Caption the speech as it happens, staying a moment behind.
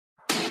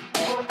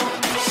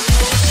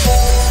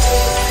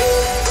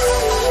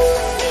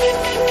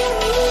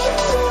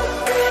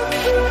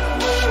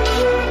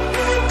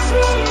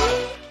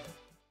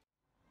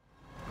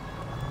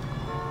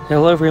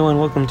Hello everyone,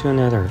 welcome to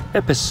another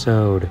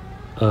episode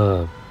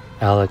of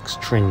Alex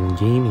Trend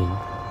Gaming.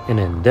 And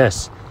in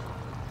this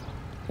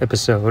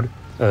episode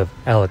of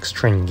Alex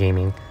Trend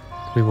Gaming,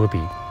 we will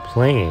be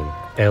playing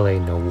LA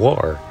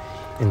Noire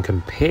and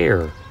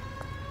compare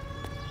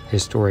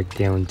historic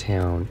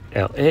downtown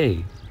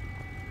LA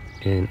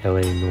in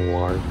LA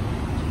Noire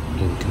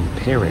and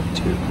compare it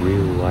to real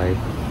life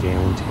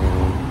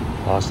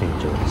downtown Los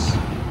Angeles.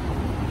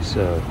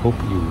 So hope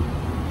you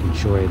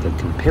enjoy the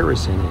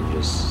comparison and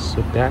just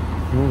sit back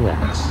and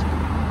relax.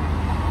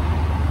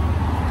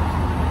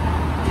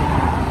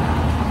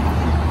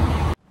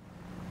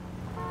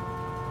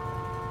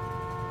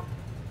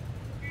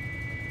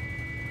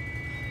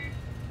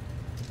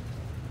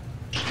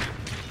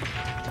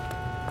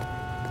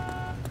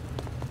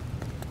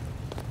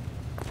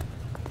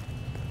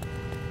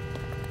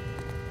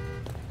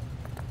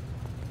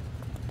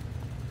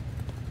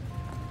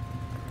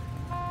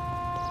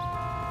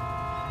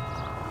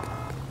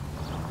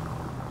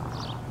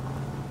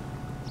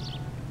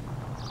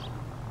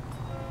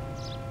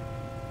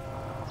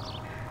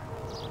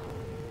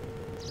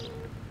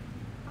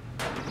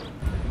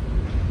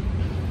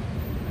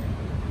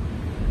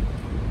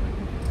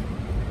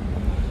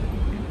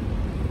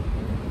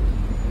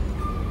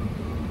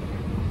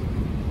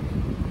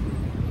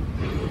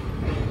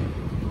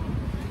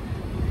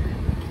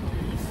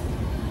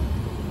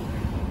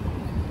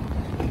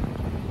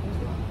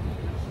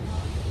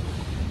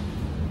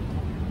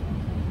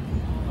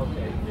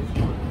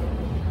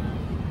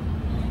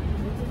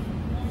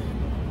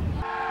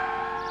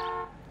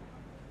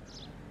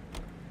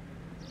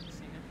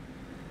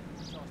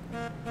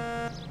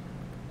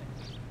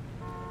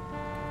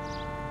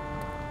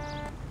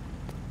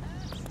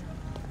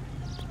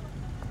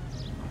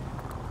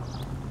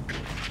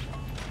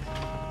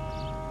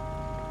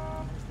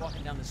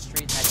 Walking down the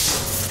street and that kid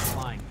was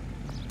flying.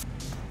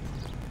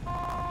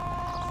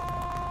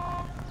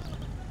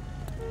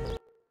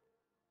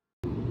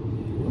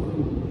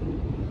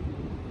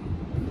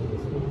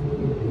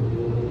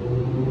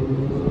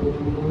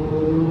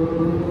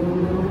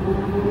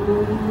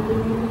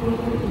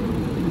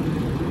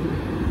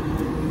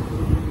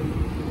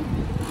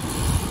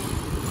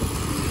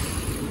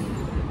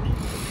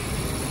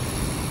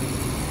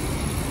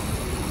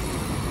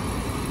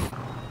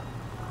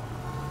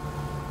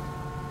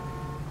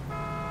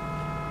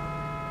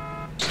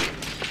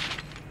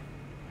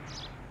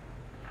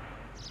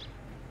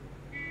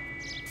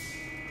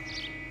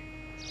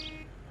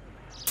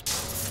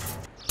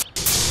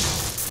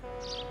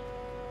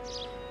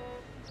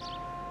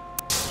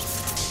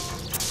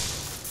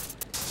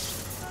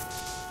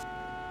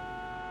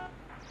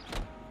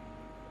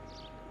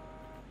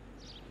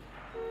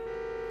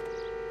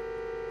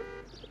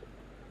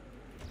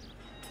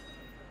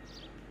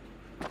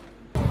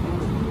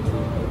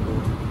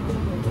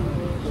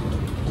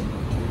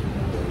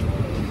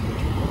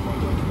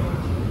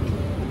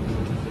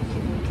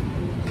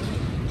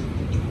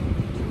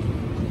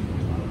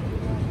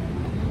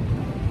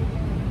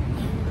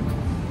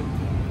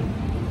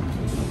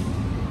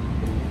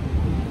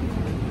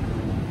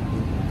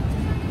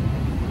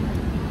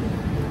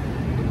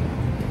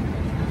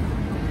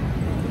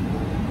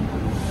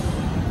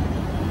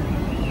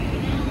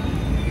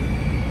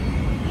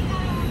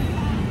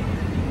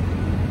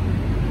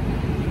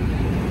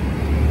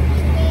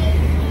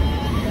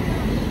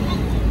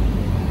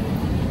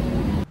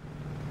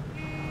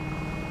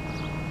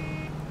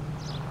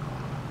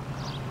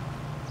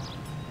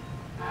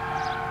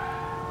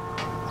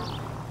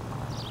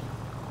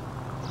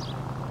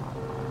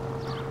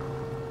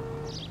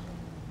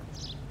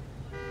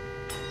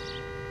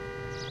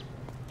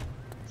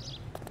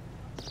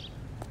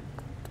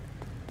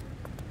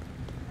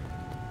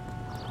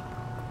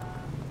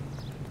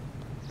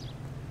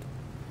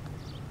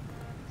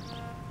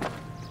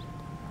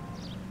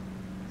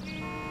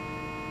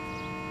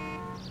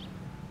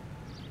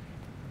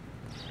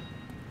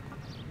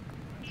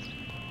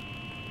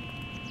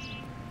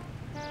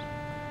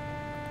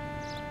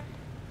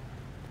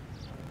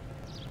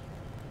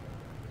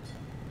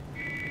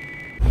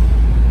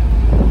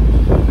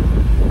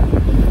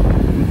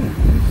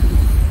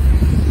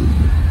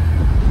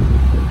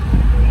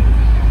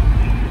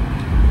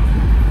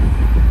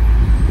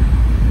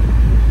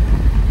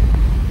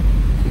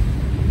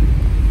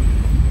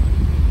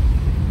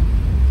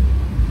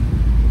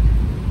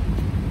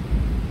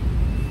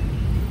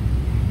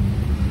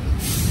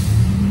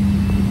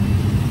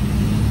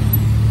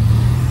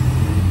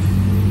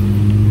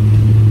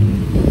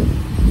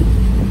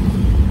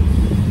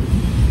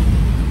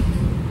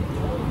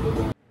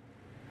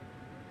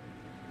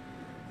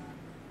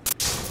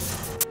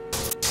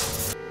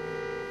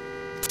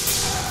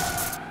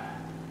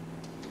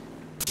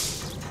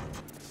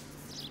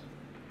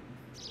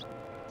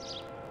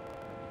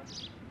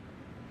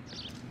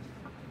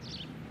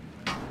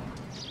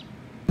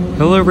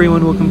 Hello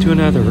everyone, welcome to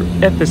another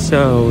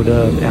episode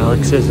of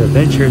Alex's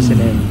Adventures,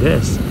 and in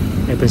this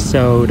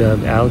episode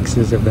of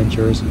Alex's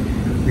Adventures,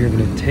 we are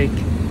going to take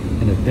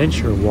an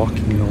adventure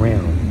walking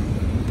around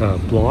the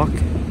block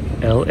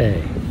LA.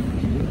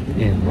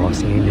 in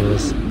Los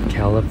Angeles,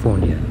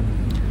 California.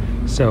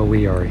 So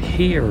we are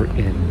here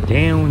in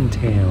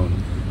downtown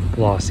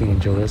Los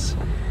Angeles.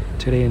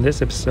 Today in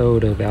this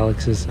episode of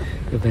Alex's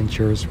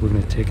Adventures, we're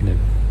going to take a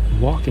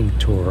walking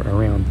tour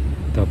around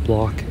the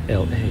Block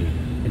LA.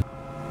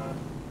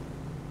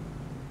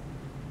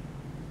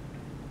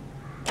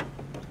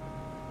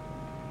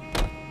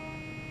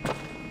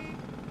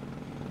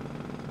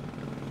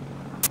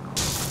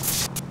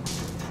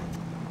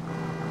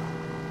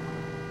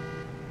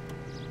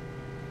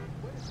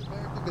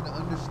 Going to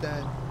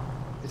understand.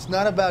 It's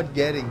not about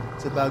getting,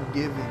 it's about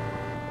giving.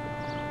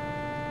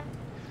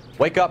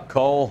 Wake up,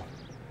 Cole.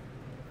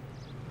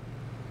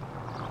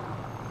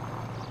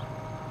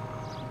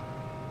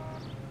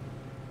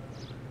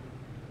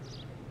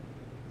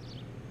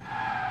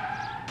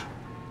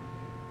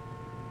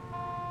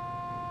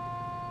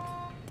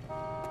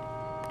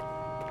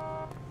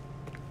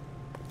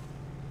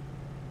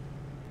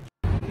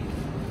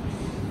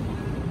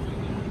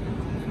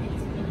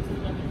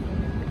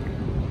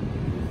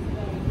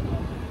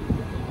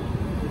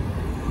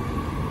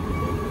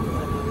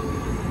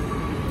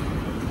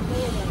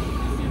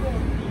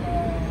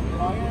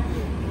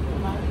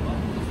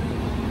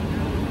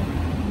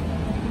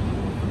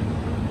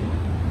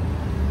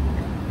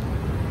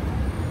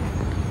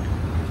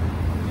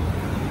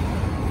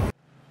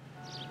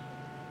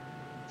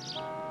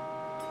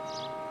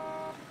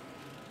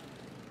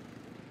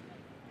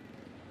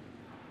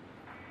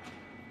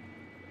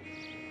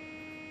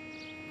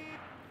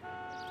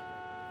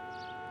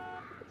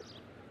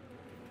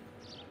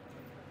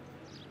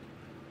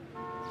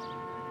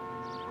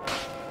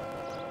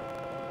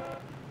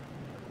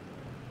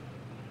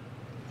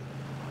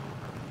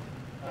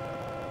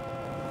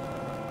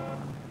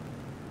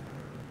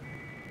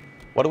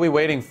 What are we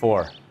waiting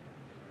for?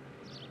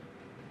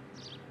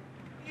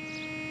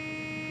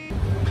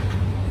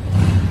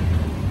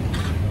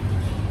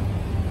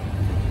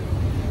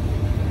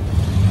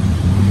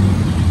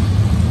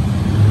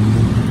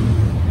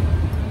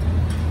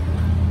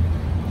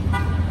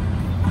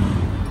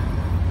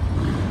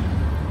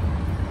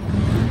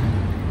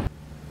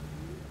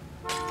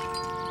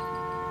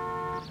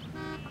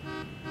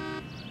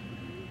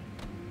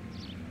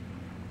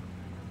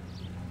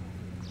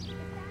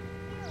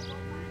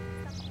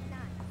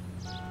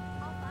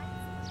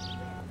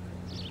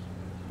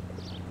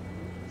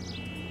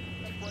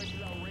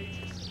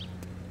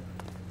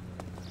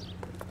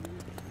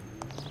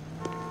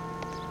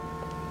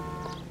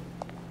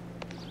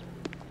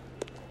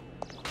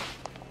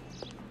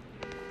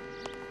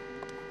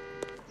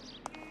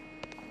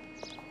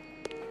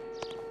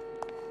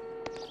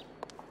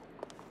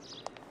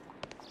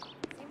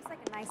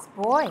 Nice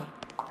boy,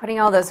 putting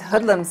all those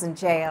hoodlums in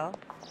jail.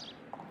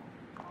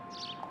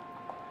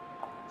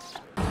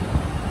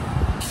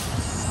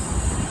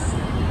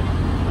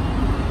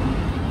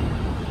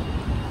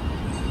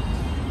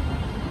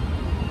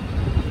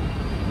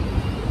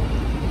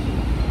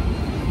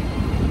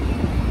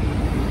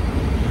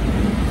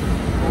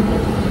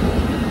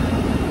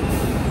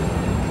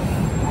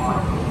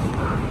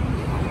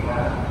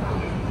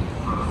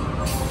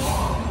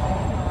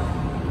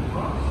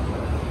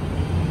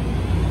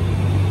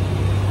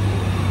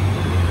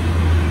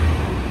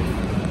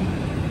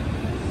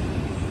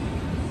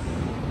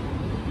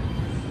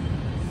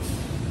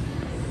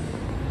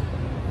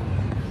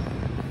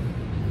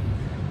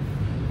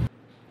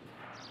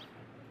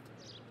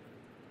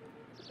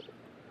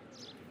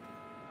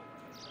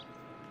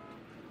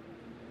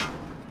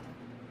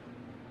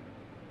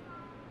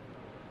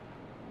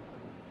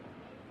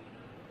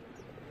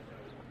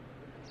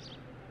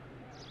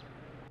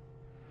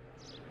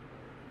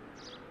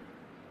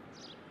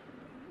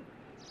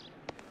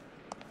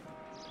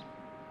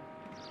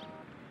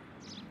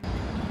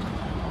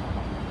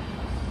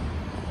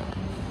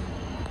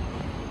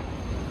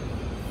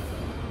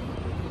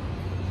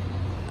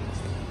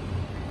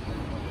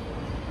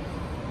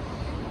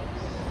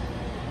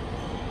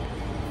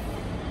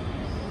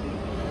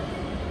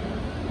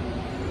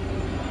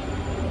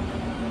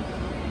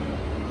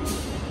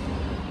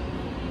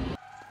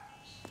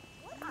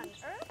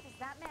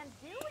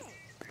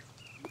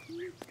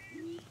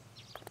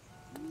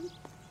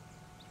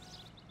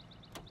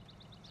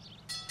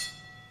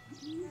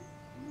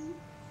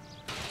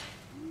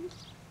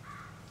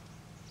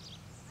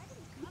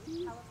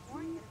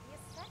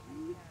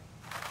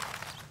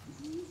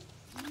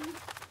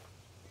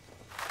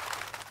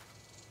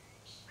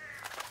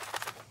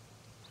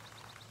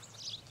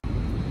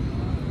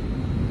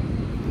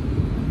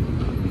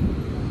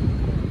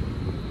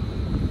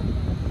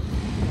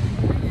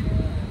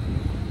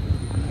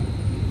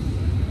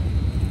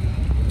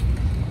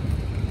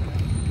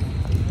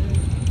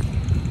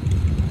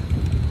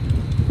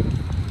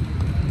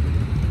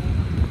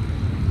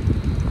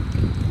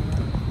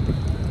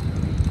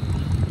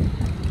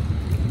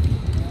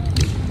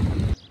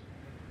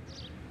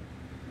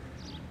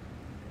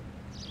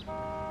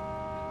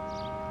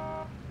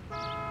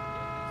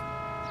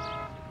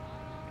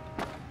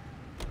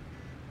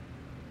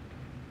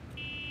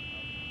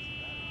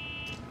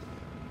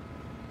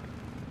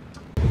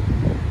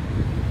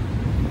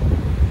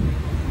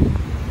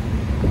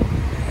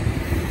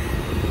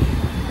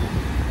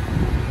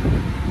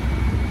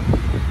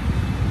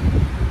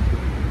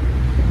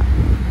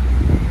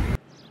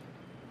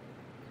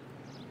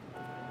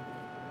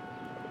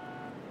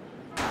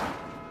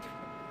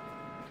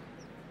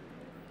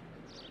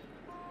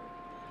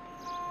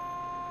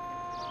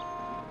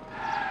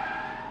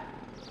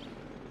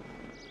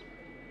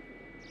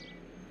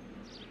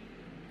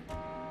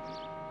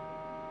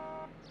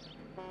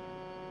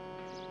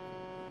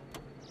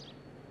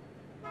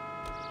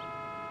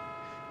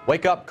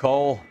 Wake up,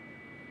 Cole.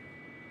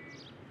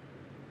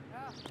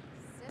 Oh,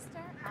 sister,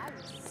 I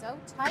was so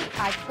tight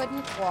I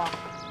couldn't walk.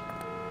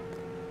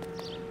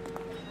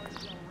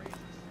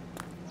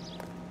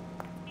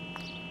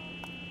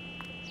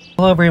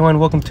 Hello everyone,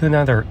 welcome to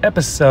another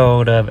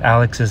episode of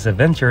Alex's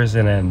Adventures,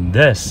 and in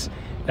this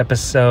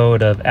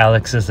episode of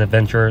Alex's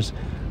Adventures,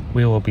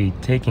 we will be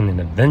taking an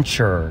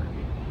adventure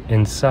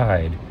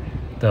inside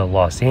the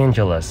Los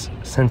Angeles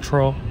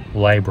Central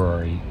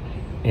Library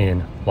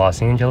in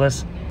Los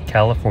Angeles,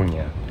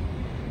 California.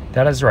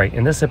 That is right,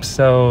 in this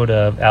episode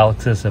of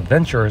Alex's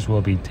Adventures,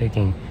 we'll be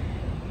taking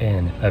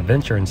an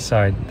adventure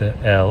inside the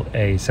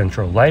LA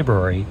Central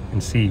Library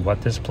and see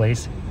what this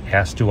place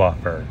has to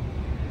offer.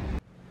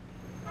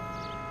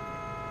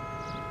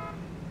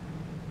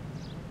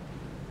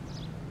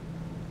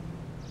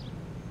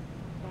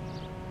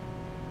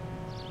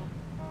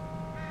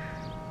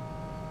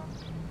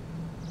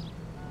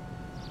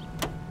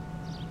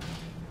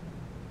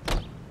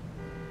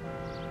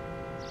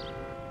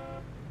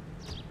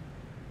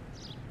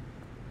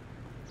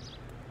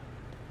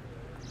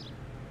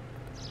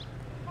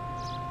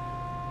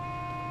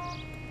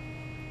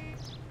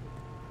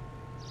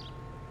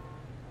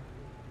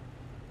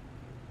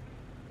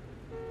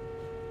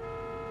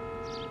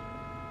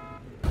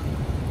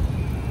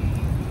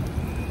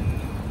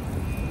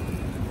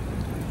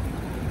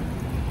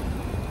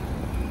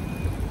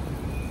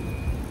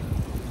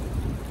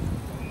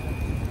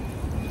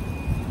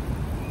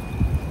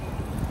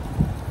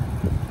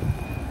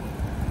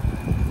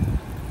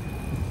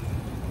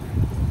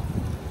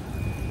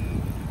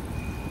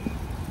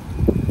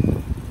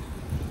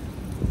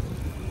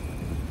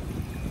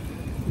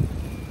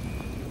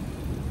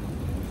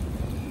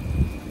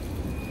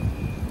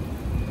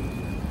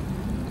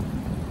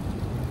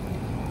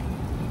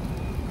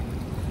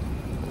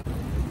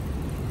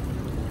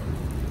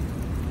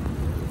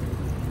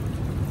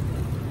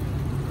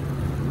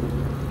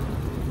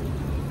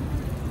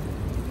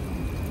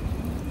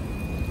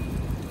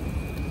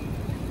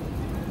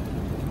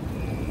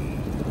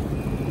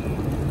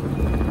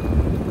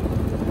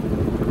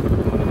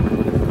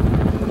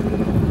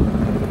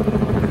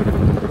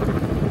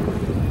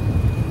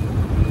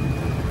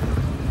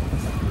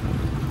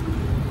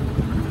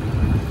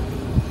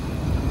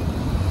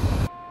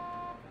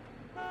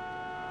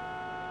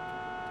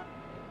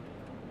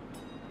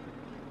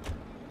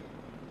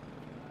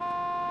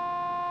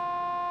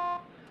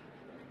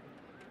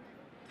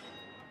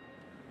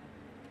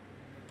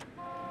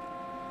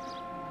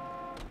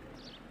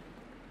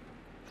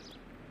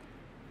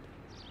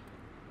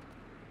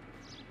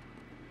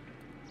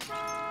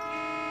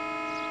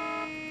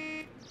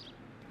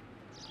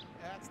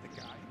 That's the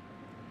guy.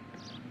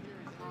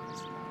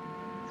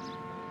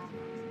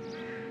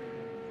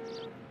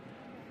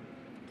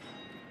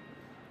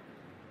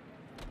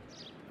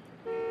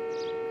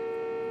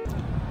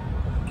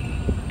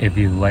 If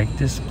you like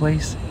this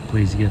place,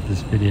 please give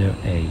this video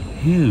a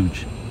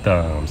huge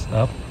thumbs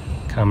up.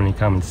 Comment in the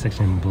comment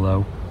section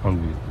below on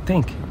what you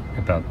think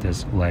about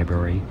this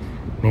library.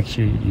 Make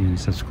sure you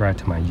subscribe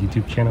to my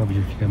YouTube channel if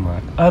you get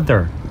my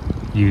other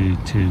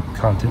YouTube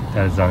content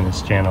that is on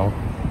this channel.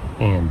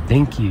 And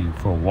thank you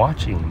for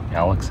watching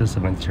Alex's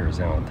Adventures,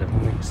 and I'll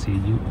definitely see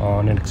you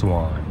on the next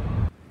one.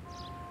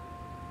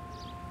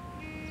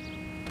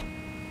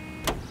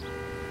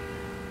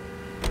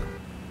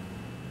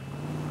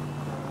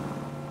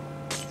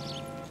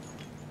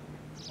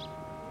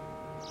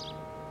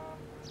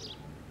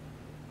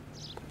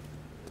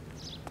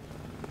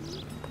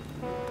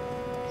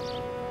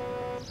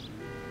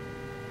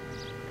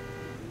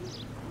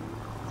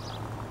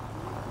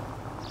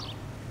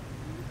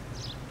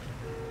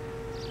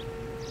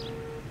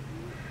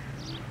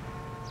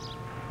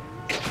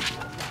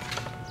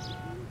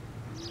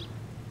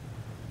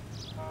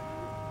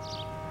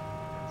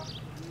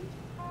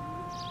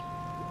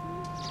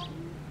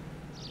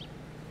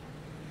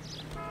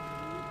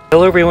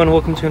 Hello everyone,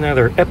 welcome to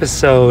another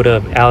episode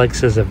of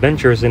Alex's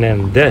Adventures, and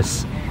in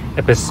this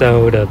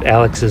episode of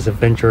Alex's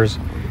Adventures,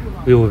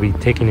 we will be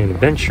taking an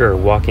adventure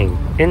walking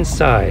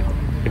inside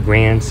the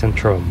Grand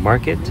Central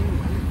Market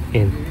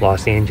in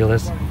Los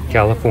Angeles,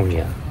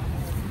 California.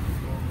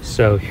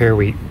 So here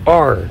we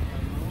are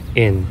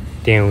in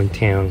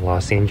downtown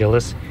Los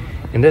Angeles.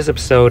 In this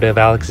episode of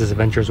Alex's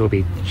Adventures, we'll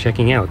be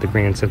checking out the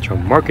Grand Central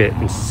Market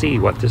and see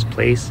what this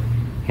place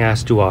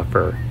has to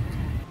offer.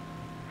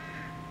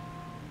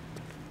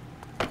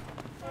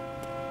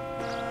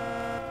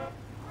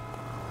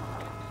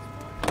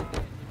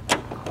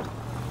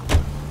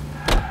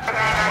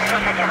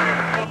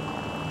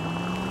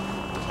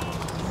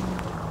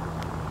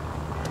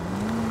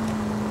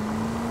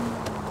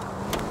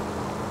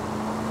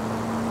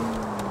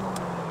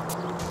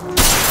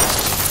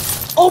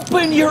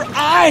 Open your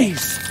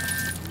eyes!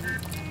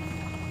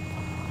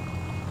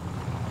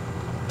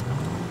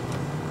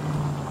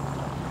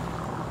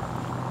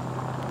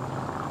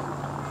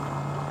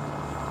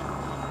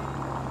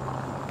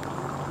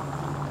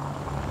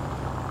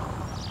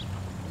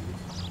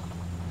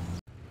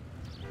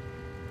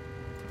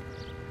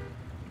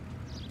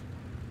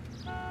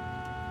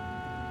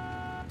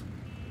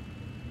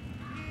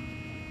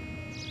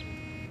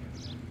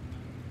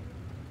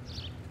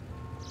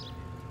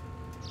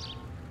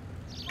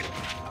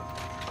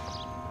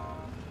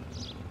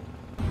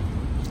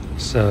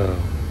 So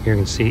here you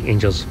can see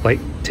Angel's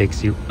Flight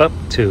takes you up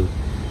to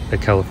the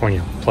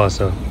California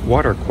Plaza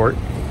Water Court,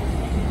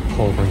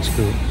 Colburn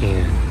School,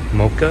 and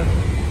Mocha,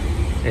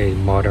 a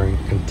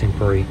modern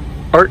contemporary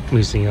art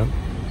museum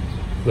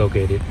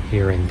located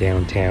here in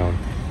downtown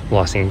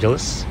Los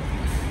Angeles.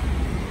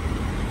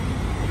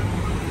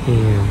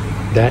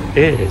 And that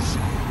is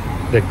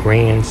the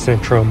Grand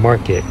Central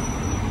Market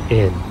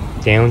in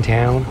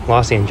downtown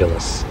Los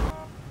Angeles.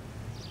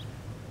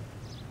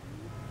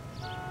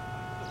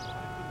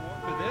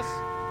 For this?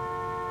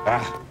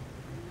 Ah,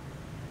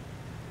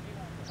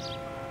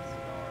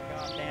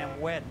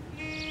 Goddamn wet.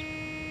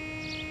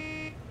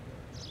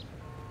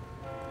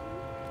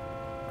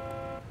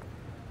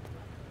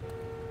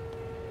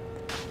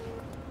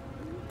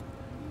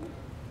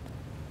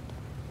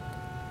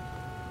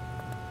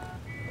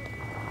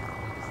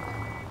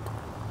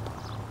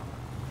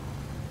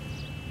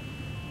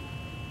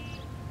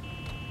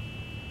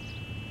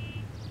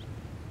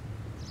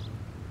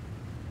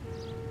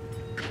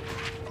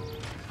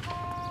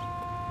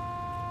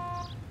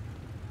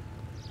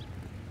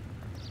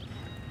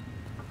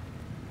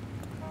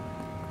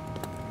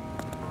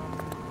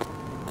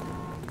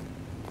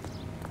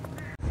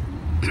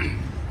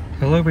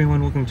 Hello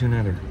everyone, welcome to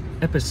another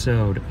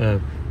episode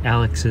of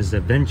Alex's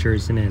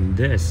Adventures, and in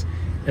this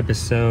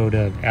episode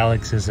of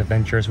Alex's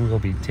Adventures we will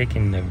be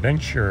taking an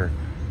adventure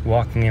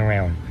walking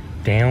around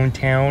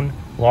downtown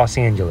Los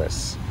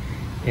Angeles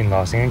in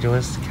Los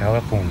Angeles,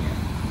 California.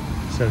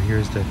 So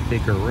here's the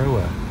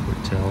Figueroa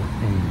Hotel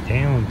in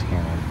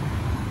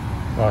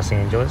downtown Los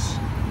Angeles.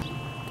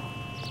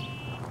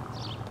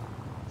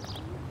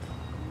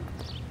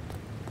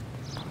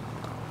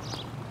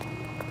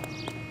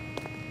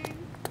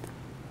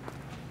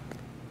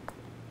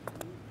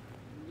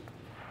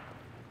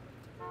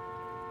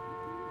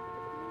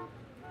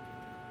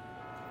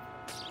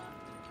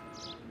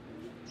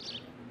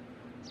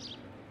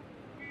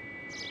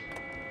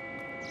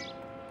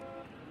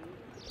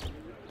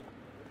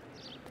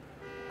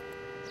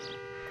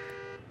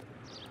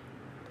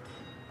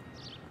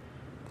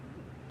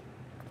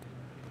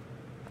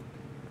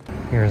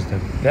 Here's the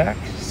back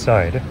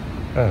side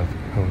of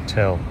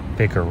Hotel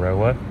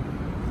Figueroa.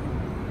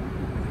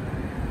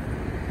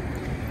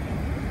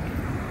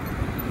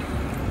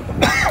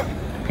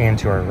 And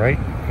to our right,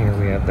 here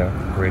we have the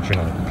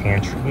original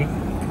pantry.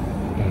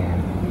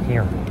 And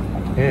here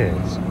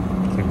is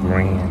the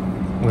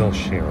Grand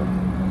Wilshire.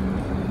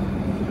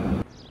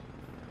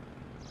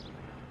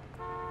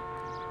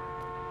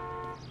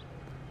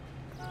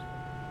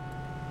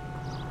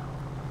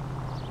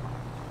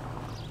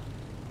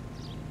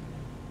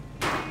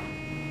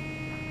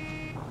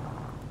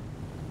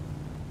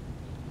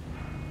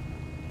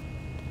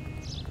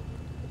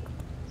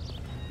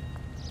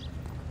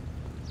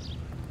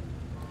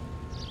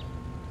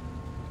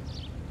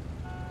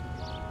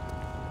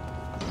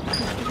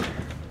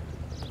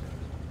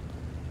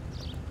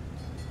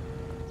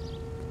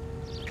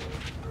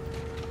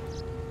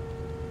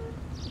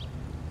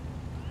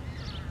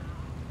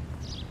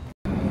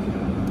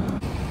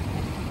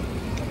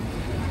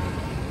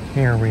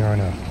 Here we are on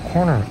a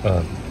corner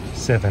of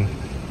 7th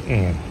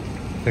and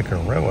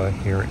Figueroa.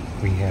 Here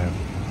we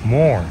have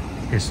more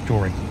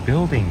historic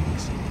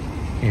buildings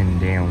in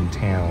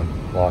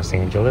downtown Los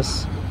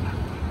Angeles.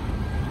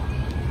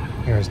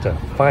 Here's the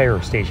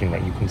fire station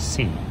that you can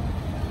see.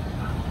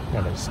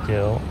 That is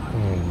still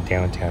in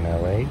downtown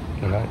LA,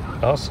 and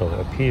it also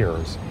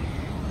appears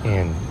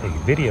in a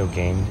video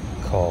game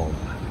called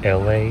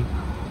LA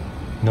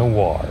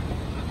Noire.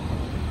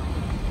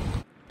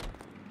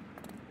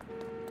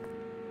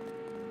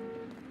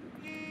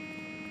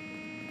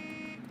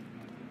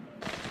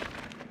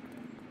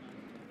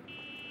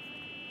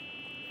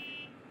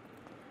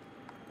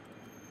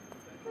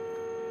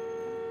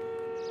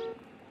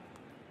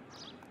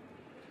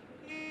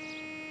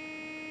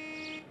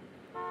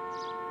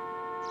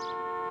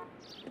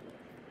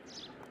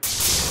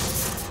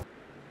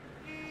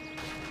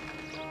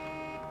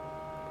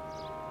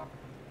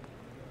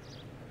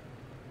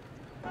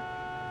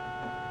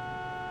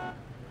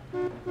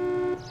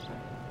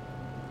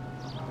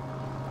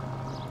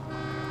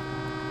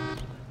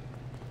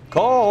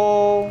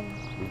 Cole,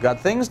 we've got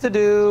things to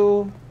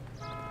do.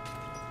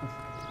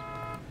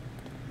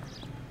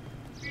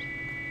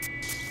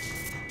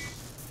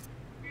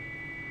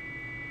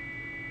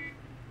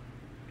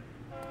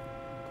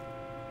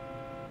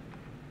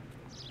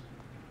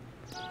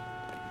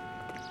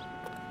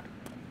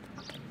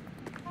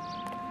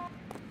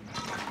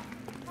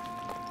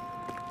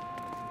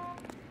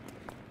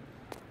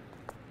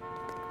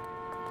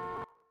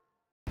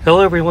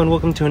 Hello everyone,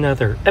 welcome to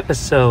another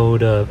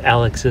episode of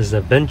Alex's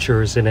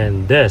Adventures, and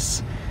in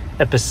this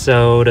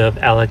episode of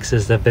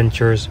Alex's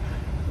Adventures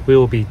we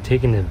will be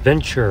taking an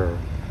adventure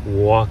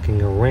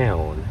walking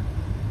around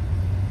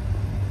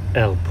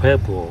El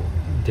Pueblo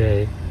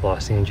de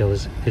Los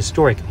Angeles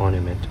Historic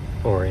Monument,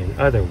 or in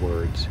other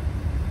words,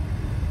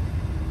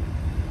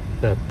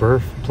 the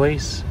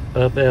birthplace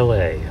of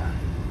LA.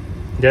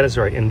 That is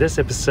right, in this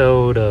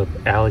episode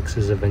of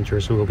Alex's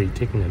Adventures we will be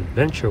taking an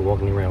adventure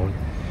walking around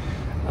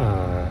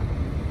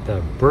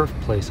the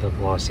birthplace of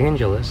Los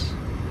Angeles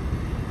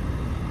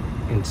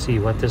and see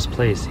what this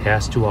place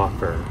has to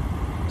offer.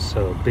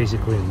 So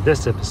basically in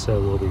this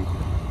episode we'll be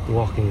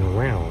walking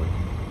around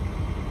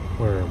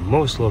where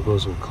most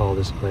locals would call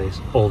this place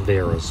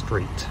Olvera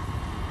Street.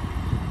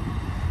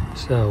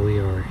 So we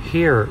are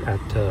here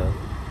at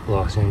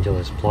Los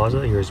Angeles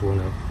Plaza. Here's one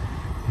of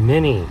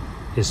many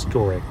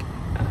historic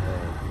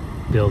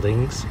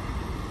buildings.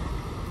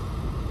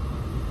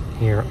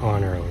 Here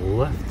on our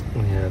left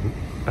we have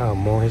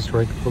more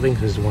historic buildings.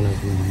 This is one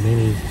of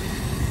many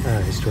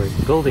historic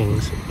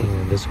buildings,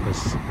 and this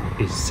was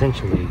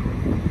essentially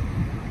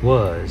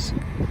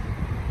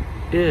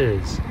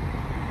is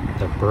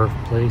the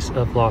birthplace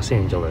of Los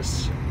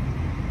Angeles.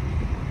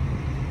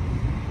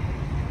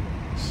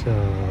 So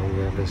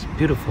we have this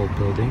beautiful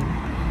building,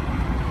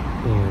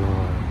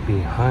 and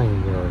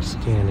behind we are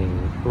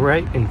standing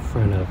right in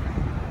front of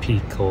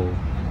Pico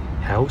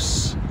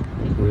House.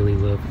 Really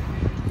love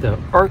the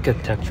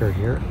architecture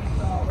here.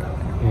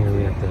 Here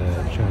we have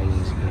the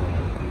Chinese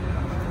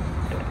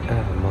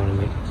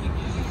monument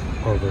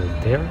over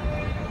there.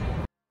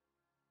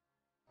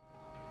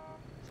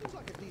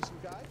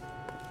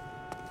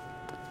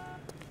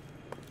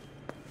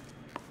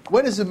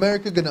 When is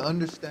America gonna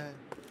understand?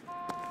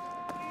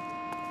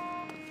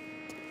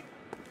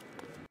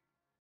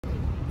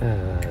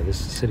 This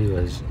city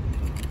was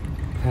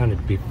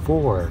founded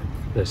before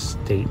the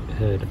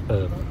statehood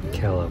of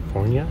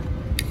California.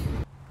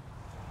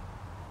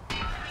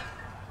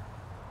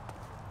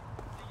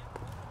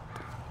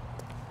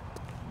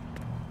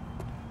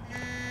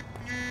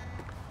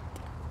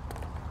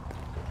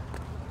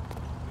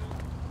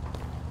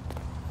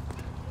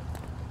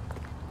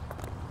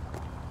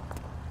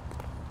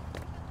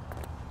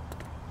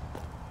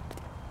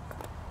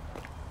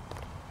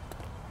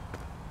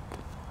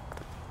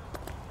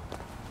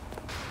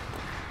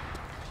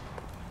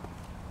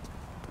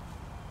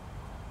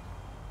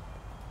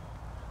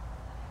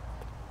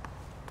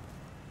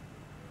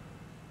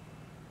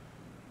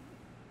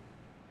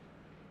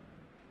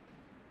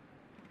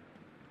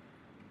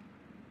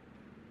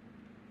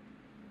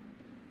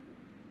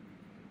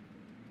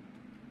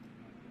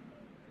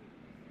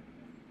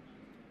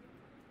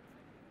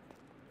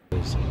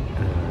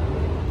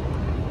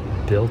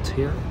 Built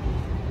here,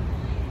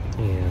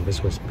 and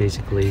this was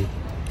basically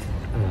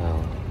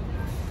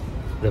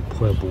the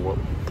Pueblo,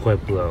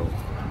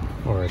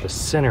 or the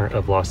center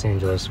of Los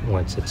Angeles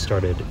once it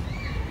started.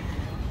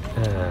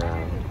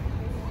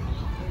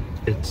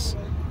 It's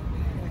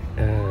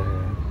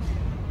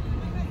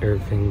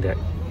everything that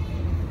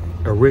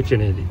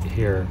originated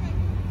here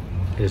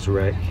is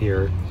right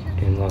here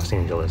in Los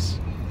Angeles.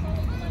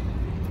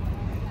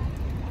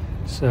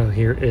 So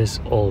here is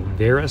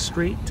Olvera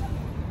Street.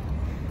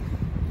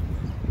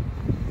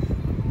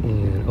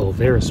 And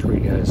Olvera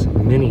Street has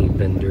many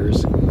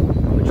vendors,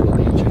 which we'll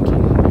be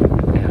checking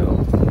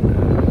out.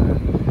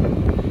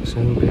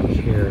 So back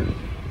here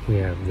we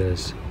have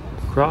this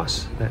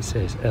cross that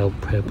says El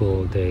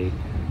Pueblo de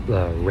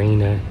la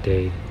Reina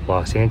de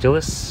Los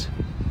Angeles.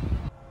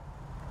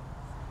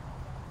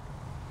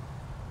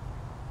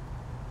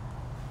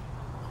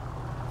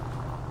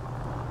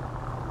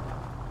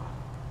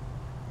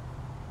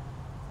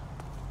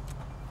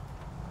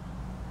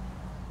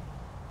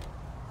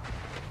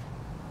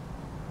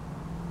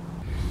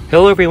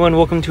 Hello everyone,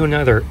 welcome to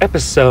another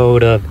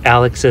episode of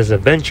Alex's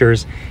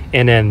Adventures,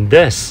 and in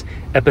this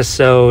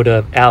episode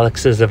of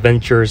Alex's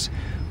Adventures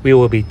we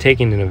will be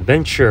taking an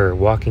adventure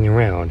walking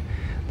around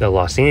the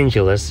Los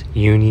Angeles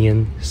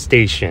Union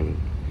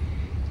Station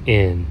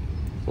in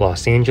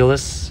Los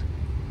Angeles,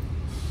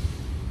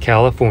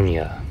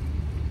 California.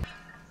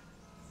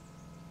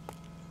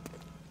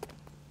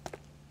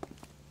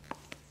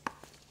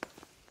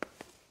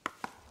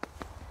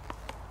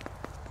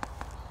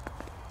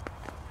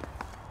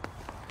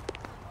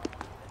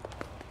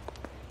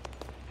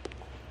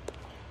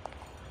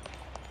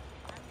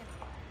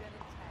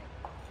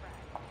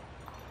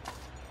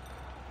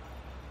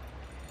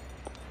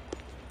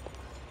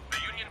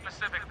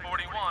 Pacific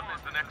 41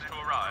 is the next to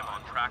arrive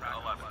on track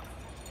 11.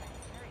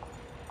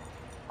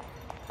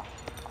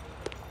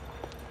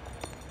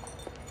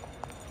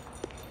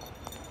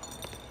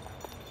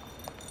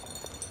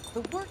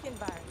 The work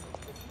environment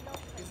is no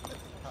place.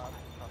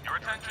 Your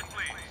attention,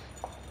 please.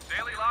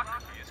 Daily locker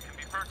keys can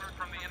be purchased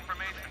from the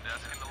information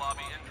desk in the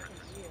lobby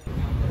entrance.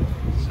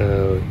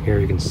 So here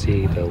you can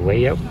see the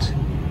layout,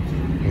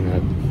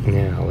 and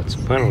now let's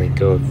finally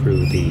go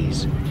through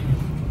these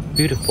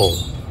beautiful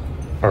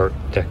Art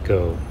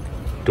Deco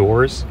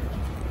doors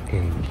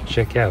and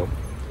check out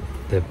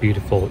the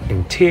beautiful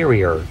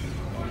interior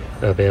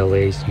of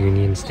LA's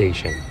Union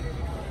Station.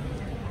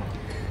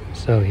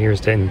 So here's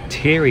the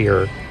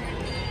interior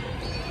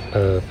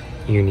of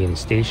Union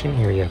Station.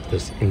 Here you have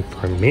this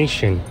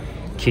information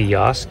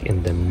kiosk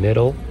in the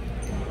middle.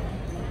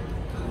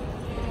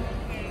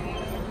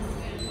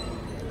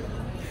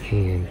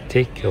 And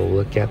take a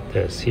look at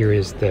this. Here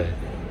is the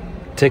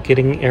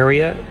ticketing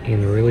area,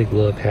 and I really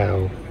love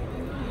how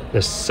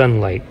the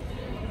sunlight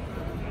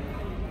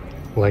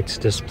lights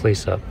this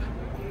place up.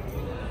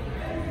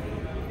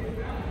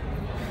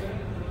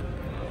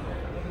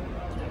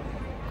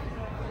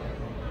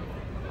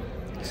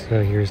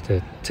 So here's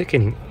the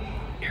ticketing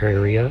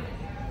area.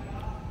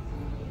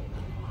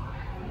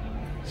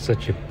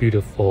 Such a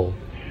beautiful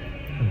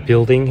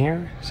building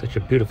here, such a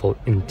beautiful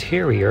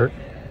interior.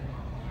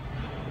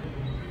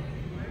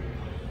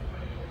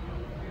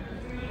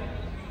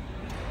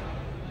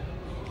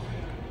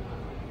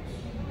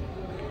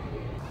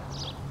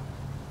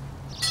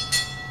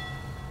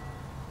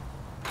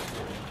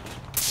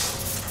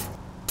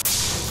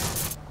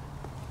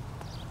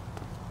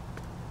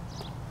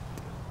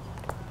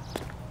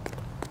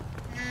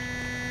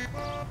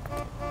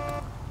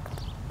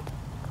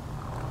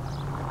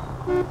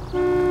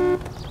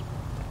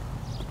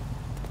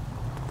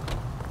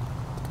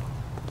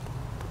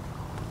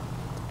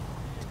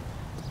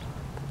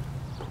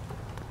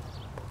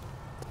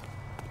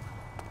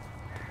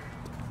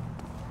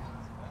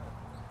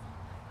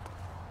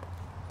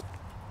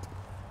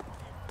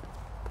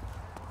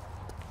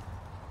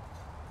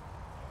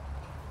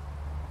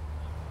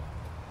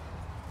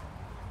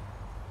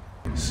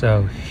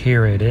 So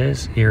here it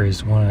is. Here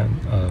is one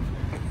of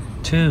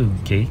two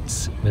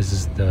gates. This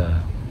is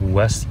the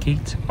West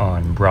Gate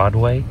on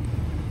Broadway.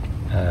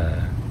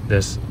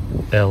 This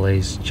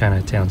LA's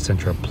Chinatown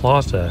Central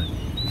Plaza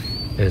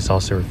is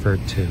also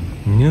referred to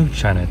New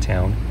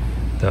Chinatown.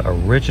 The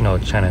original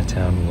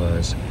Chinatown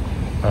was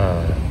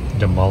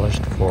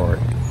demolished for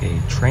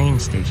a train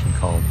station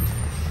called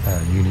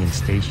Union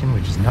Station,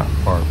 which is not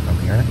far from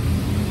here.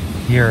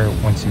 Here,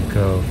 once you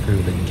go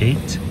through the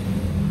gate,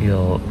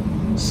 you'll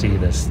see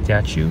the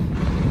statue.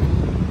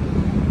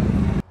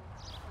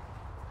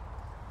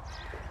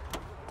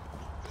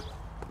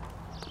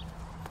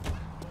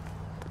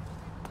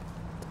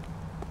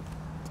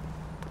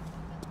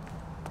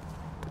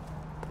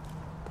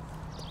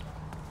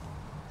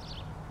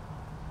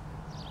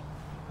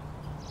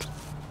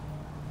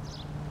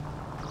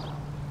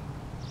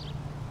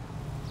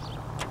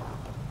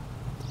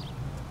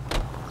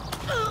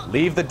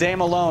 Leave the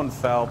dame alone,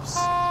 Phelps.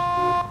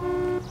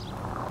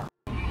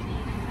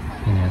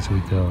 And as we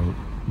go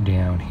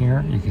down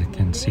here, you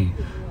can see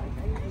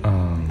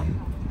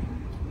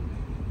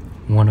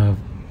one of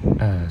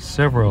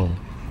several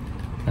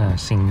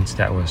scenes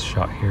that was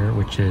shot here,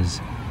 which is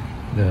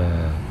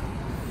the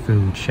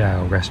Fu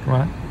Chow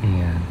restaurant.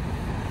 And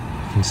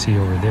you can see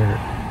over there,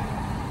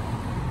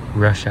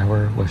 Rush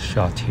Hour was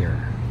shot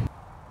here.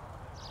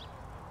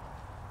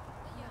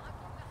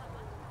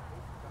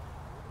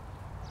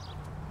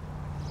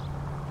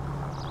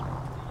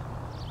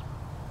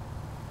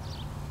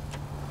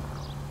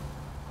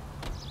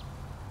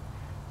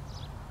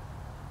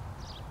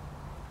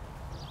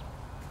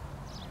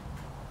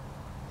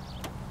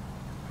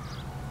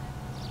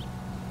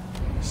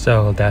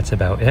 So that's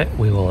about it.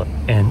 We will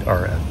end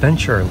our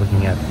adventure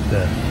looking at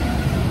the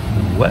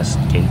West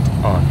Gate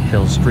on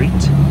Hill Street.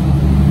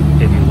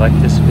 If you like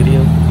this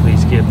video,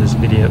 please give this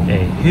video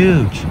a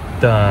huge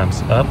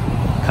thumbs up.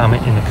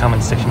 Comment in the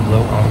comment section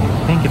below on what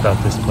you think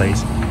about this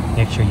place.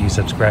 Make sure you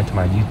subscribe to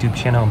my YouTube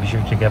channel and be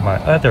sure to check out my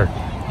other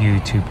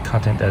YouTube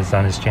content that is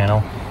on this channel.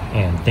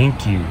 And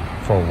thank you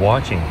for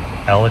watching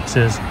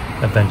Alex's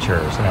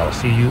Adventures, and I will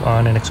see you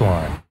on the next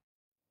one.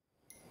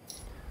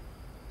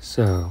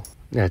 So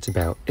that's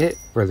about it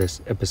for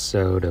this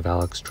episode of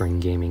Alex Train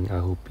Gaming. I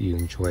hope you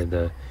enjoyed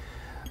the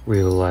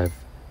real life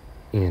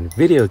and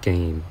video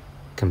game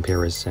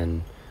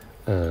comparison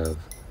of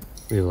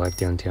real life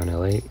downtown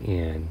LA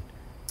and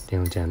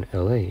downtown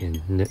LA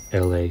in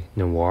LA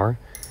Noire.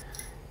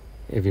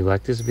 If you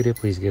like this video,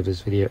 please give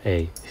this video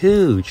a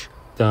huge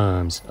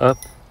thumbs up.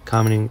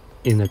 Commenting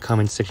in the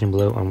comment section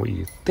below on what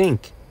you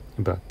think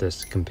about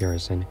this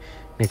comparison.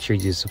 Make sure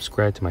you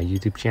subscribe to my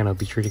YouTube channel.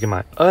 Be sure to get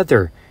my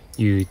other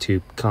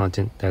YouTube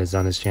content that is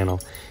on this channel.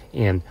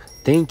 And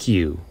thank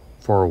you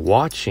for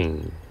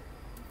watching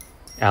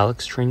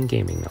Alex Train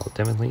Gaming. I'll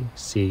definitely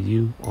see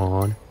you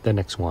on the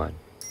next one.